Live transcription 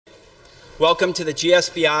Welcome to the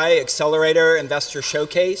GSBI Accelerator Investor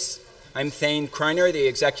Showcase. I'm Thane Kreiner, the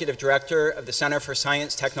Executive Director of the Center for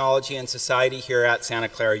Science, Technology, and Society here at Santa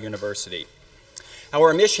Clara University.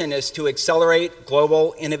 Our mission is to accelerate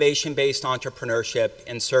global innovation-based entrepreneurship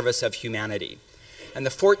in service of humanity. And the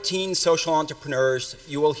 14 social entrepreneurs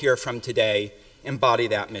you will hear from today embody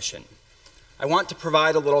that mission. I want to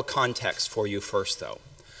provide a little context for you first, though.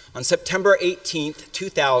 On September 18th,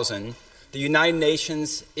 2000, the United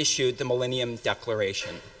Nations issued the Millennium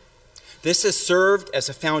Declaration. This has served as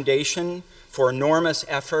a foundation for enormous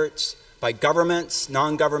efforts by governments,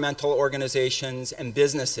 non-governmental organizations, and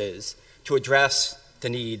businesses to address the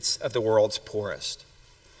needs of the world's poorest.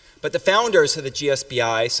 But the founders of the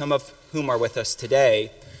GSBI, some of whom are with us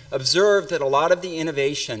today, observed that a lot of the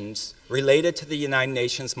innovations related to the United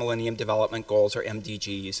Nations Millennium Development Goals, or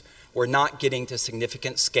MDGs, were not getting to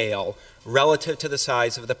significant scale relative to the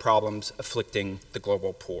size of the problems afflicting the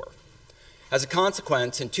global poor. As a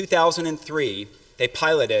consequence, in 2003, they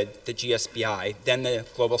piloted the GSBI, then the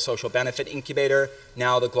Global Social Benefit Incubator,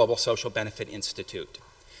 now the Global Social Benefit Institute.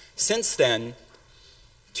 Since then,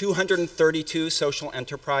 232 social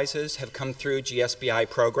enterprises have come through GSBI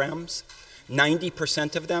programs.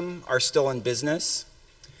 90% of them are still in business.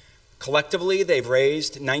 Collectively, they've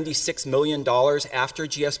raised $96 million after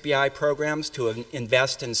GSBI programs to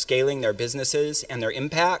invest in scaling their businesses and their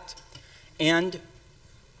impact, and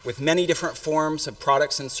with many different forms of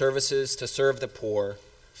products and services to serve the poor,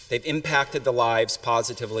 they've impacted the lives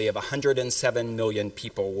positively of 107 million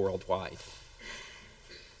people worldwide.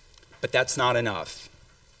 But that's not enough.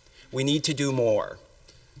 We need to do more.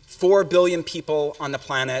 4 billion people on the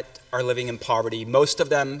planet are living in poverty, most of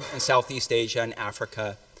them in Southeast Asia and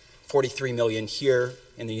Africa, 43 million here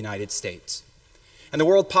in the United States. And the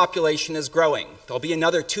world population is growing. There'll be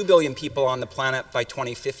another 2 billion people on the planet by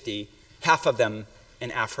 2050, half of them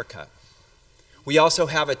in Africa. We also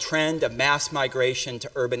have a trend of mass migration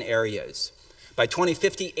to urban areas. By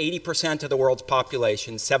 2050, 80% of the world's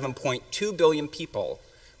population, 7.2 billion people,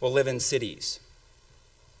 will live in cities.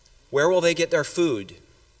 Where will they get their food?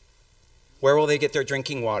 Where will they get their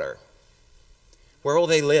drinking water? Where will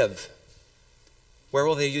they live? Where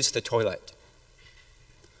will they use the toilet?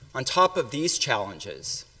 On top of these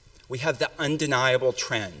challenges, we have the undeniable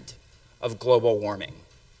trend of global warming.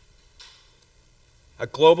 A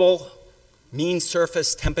global mean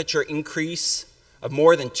surface temperature increase of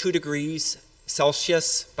more than 2 degrees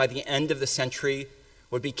Celsius by the end of the century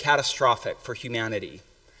would be catastrophic for humanity,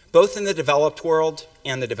 both in the developed world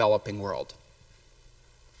and the developing world.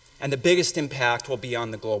 And the biggest impact will be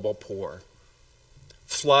on the global poor.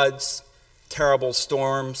 Floods, terrible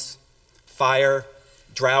storms, fire,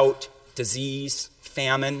 drought, disease,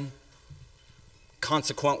 famine,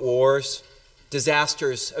 consequent wars,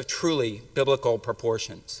 disasters of truly biblical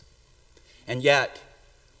proportions. And yet,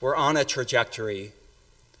 we're on a trajectory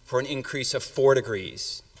for an increase of 4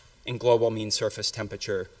 degrees in global mean surface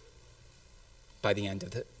temperature by the end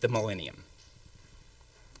of the millennium.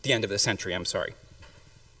 The end of the century, I'm sorry.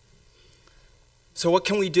 So what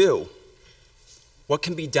can we do? What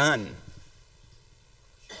can be done?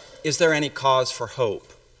 Is there any cause for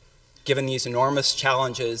hope, given these enormous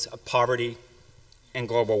challenges of poverty and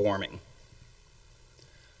global warming?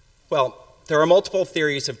 Well, there are multiple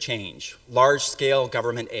theories of change: large-scale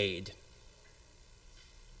government aid,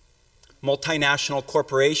 multinational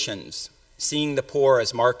corporations seeing the poor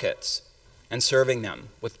as markets and serving them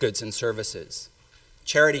with goods and services,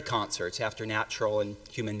 charity concerts after natural and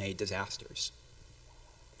human-made disasters.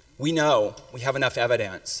 We know, we have enough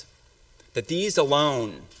evidence, that these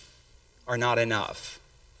alone are not enough.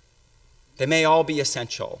 They may all be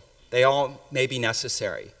essential, they all may be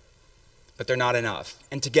necessary, but they're not enough.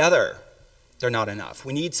 And together, they're not enough.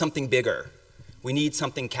 We need something bigger. We need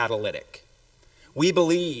something catalytic. We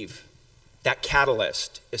believe that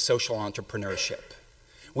catalyst is social entrepreneurship.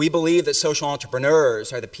 We believe that social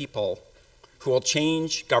entrepreneurs are the people who will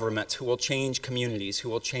change governments, who will change communities, who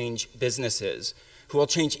will change businesses, who will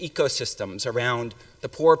change ecosystems around the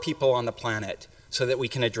poor people on the planet so that we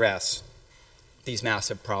can address these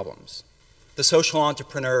massive problems. The social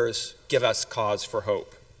entrepreneurs give us cause for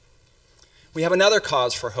hope. We have another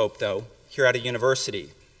cause for hope, though, here at a university,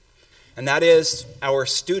 and that is our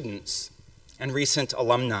students and recent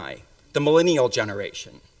alumni, the millennial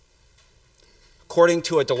generation. According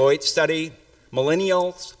to a Deloitte study,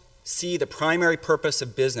 millennials see the primary purpose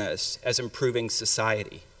of business as improving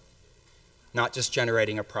society, not just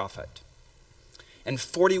generating a profit. And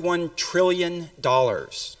 $41 trillion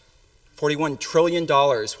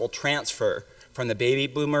will transfer from the baby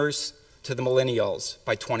boomers to the millennials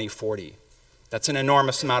by 2040. That's an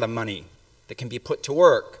enormous amount of money that can be put to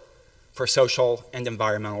work for social and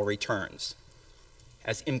environmental returns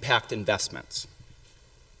as impact investments.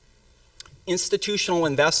 Institutional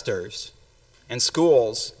investors and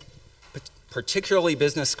schools, particularly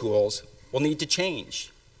business schools, will need to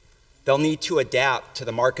change. They'll need to adapt to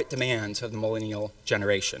the market demands of the millennial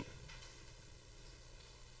generation.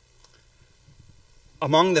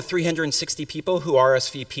 Among the 360 people who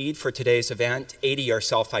RSVP'd for today's event, 80 are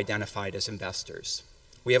self-identified as investors.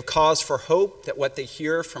 We have cause for hope that what they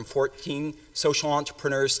hear from 14 social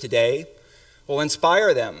entrepreneurs today will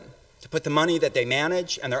inspire them to put the money that they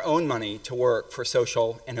manage and their own money to work for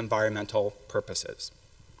social and environmental purposes.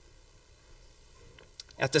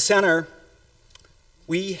 At the center,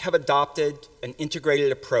 we have adopted an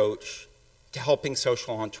integrated approach to helping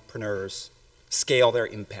social entrepreneurs scale their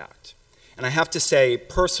impact. And I have to say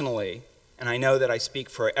personally, and I know that I speak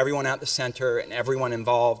for everyone at the center and everyone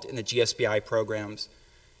involved in the GSBI programs,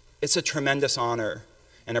 it's a tremendous honor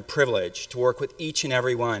and a privilege to work with each and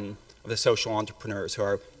every one of the social entrepreneurs who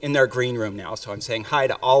are in their green room now. So I'm saying hi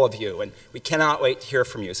to all of you, and we cannot wait to hear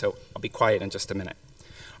from you, so I'll be quiet in just a minute.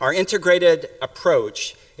 Our integrated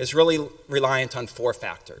approach is really reliant on 4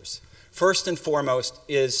 factors. First and foremost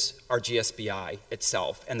is our GSBI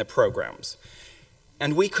itself and the programs.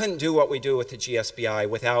 And we couldn't do what we do with the GSBI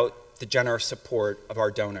without the generous support of our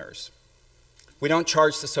donors. We don't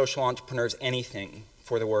charge the social entrepreneurs anything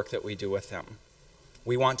for the work that we do with them.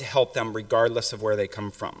 We want to help them regardless of where they come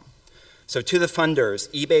from. So to the funders,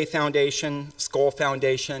 eBay Foundation, Skoll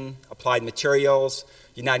Foundation, Applied Materials,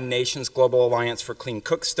 United Nations Global Alliance for Clean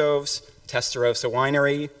Cook Stoves, Testarossa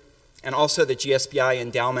Winery, and also the GSBI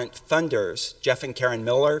Endowment funders, Jeff and Karen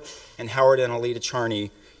Miller, and Howard and Alita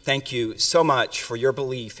Charney, thank you so much for your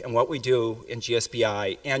belief in what we do in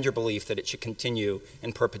GSBI and your belief that it should continue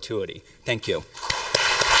in perpetuity. Thank you.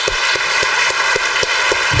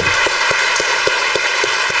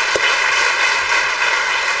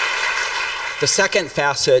 The second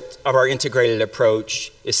facet of our integrated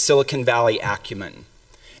approach is Silicon Valley acumen,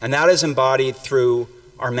 and that is embodied through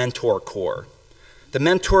our mentor core. The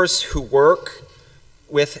mentors who work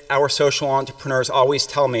with our social entrepreneurs always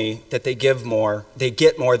tell me that they get more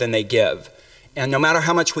than they give. And no matter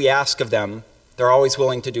how much we ask of them, they're always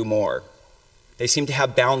willing to do more. They seem to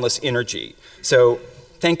have boundless energy. So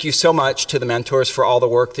thank you so much to the mentors for all the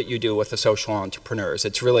work that you do with the social entrepreneurs.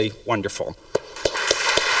 It's really wonderful.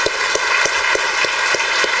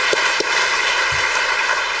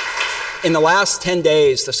 In the last 10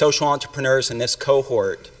 days, the social entrepreneurs in this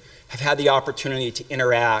cohort have had the opportunity to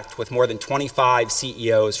interact with more than 25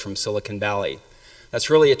 CEOs from Silicon Valley.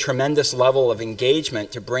 That's really a tremendous level of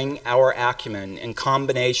engagement to bring our acumen in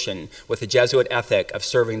combination with the Jesuit ethic of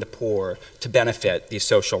serving the poor to benefit these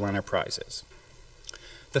social enterprises.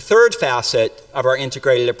 The third facet of our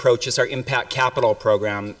integrated approach is our Impact Capital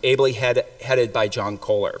program, ably headed by John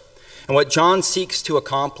Kohler. And what John seeks to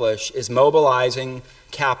accomplish is mobilizing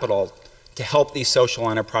capital to help these social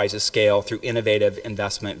enterprises scale through innovative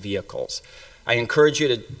investment vehicles. I encourage you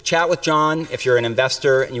to chat with John if you're an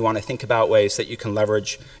investor and you want to think about ways that you can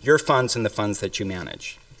leverage your funds and the funds that you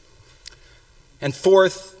manage. And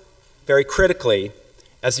fourth, very critically,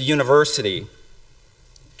 as a university,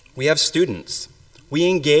 we have students. We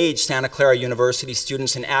engage Santa Clara University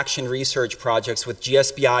students in action research projects with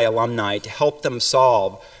GSBI alumni to help them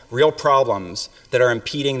solve real problems that are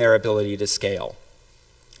impeding their ability to scale.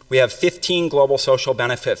 We have 15 global social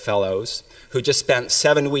benefit fellows who just spent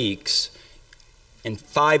 7 weeks in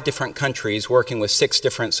 5 different countries working with 6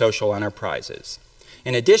 different social enterprises.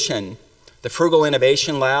 In addition, the Frugal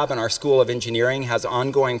Innovation Lab in our School of Engineering has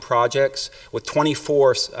ongoing projects with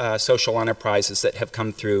 24 social enterprises that have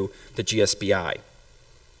come through the GSBI.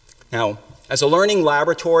 Now, as a learning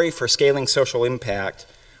laboratory for scaling social impact,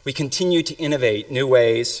 we continue to innovate new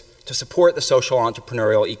ways to support the social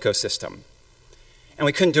entrepreneurial ecosystem. And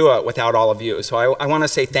we couldn't do it without all of you. So I want to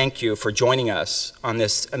say thank you for joining us on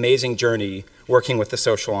this amazing journey working with the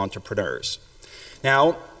social entrepreneurs.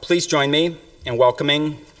 Now, please join me in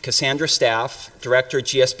welcoming Cassandra Staff, Director of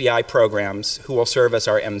GSBI Programs, who will serve as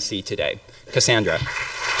our MC today. Cassandra.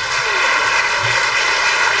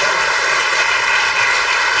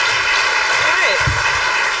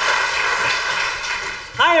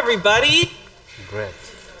 Hi, everybody. Great.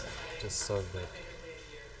 Just so great.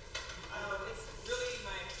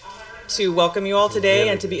 to welcome you all today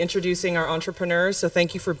and to be introducing our entrepreneurs, so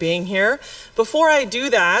thank you for being here. Before I do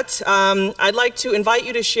that, I'd like to invite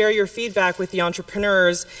you to share your feedback with the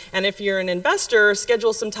entrepreneurs, and if you're an investor,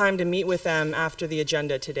 schedule some time to meet with them after the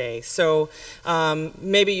agenda today. So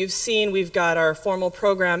maybe you've seen we've got our formal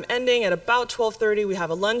program ending at about 12:30. We have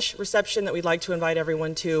a lunch reception that we'd like to invite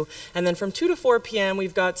everyone to, and then from 2 to 4 p.m.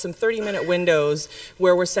 we've got some 30-minute windows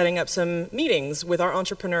where we're setting up some meetings with our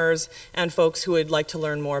entrepreneurs and folks who would like to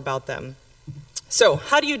learn more about them. So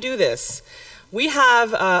how do you do this? We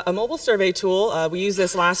have a mobile survey tool. We used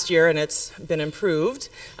this last year and it's been improved.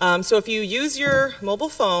 So if you use your mobile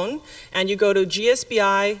phone and you go to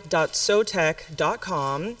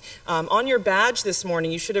gsbi.sotech.com, on your badge this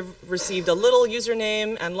morning you should have received a little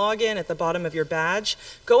username and login at the bottom of your badge.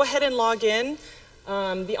 Go ahead and log in.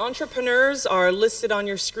 The entrepreneurs are listed on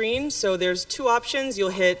your screen, so there's two options. You'll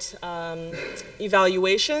hit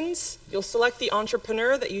evaluations. You'll select the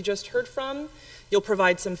entrepreneur that you just heard from. You'll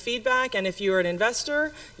provide some feedback, and if you're an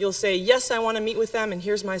investor, you'll say, yes, I want to meet with them, and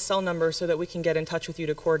here's my cell number so that we can get in touch with you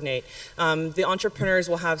to coordinate. The entrepreneurs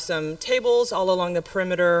will have some tables all along the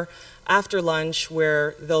perimeter after lunch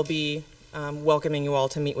where they'll be welcoming you all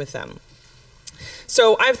to meet with them.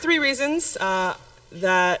 So I have three reasons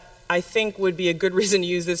that I think would be a good reason to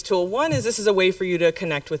use this tool. One is this is a way for you to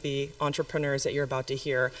connect with the entrepreneurs that you're about to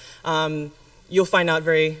hear. You'll find out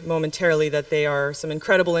very momentarily that they are some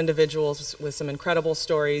incredible individuals with some incredible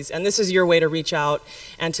stories, and this is your way to reach out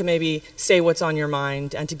and to maybe say what's on your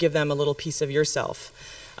mind and to give them a little piece of yourself.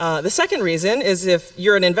 The second reason is if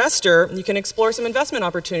you're an investor, you can explore some investment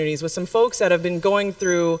opportunities with some folks that have been going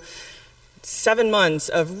through 7 months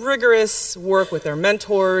of rigorous work with their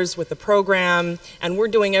mentors, with the program, and we're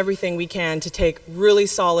doing everything we can to take really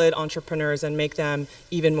solid entrepreneurs and make them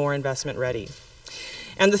even more investment ready.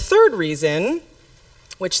 And the third reason,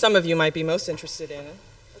 which some of you might be most interested in,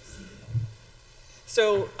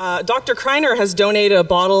 so Dr. Kreiner has donated a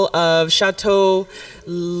bottle of Chateau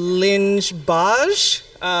Linge Bage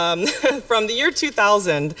from the year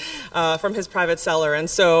 2000 from his private cellar. And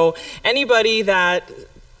so anybody that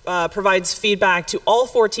provides feedback to all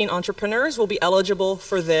 14 entrepreneurs will be eligible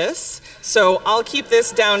for this. So I'll keep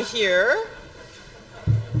this down here.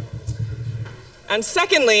 And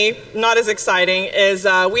secondly, not as exciting, is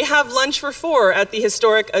we have lunch for 4 at the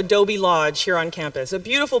historic Adobe Lodge here on campus. A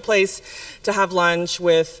beautiful place to have lunch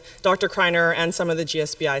with Dr. Kreiner and some of the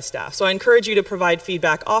GSBI staff. So I encourage you to provide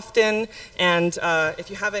feedback often, and if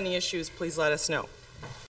you have any issues, please let us know.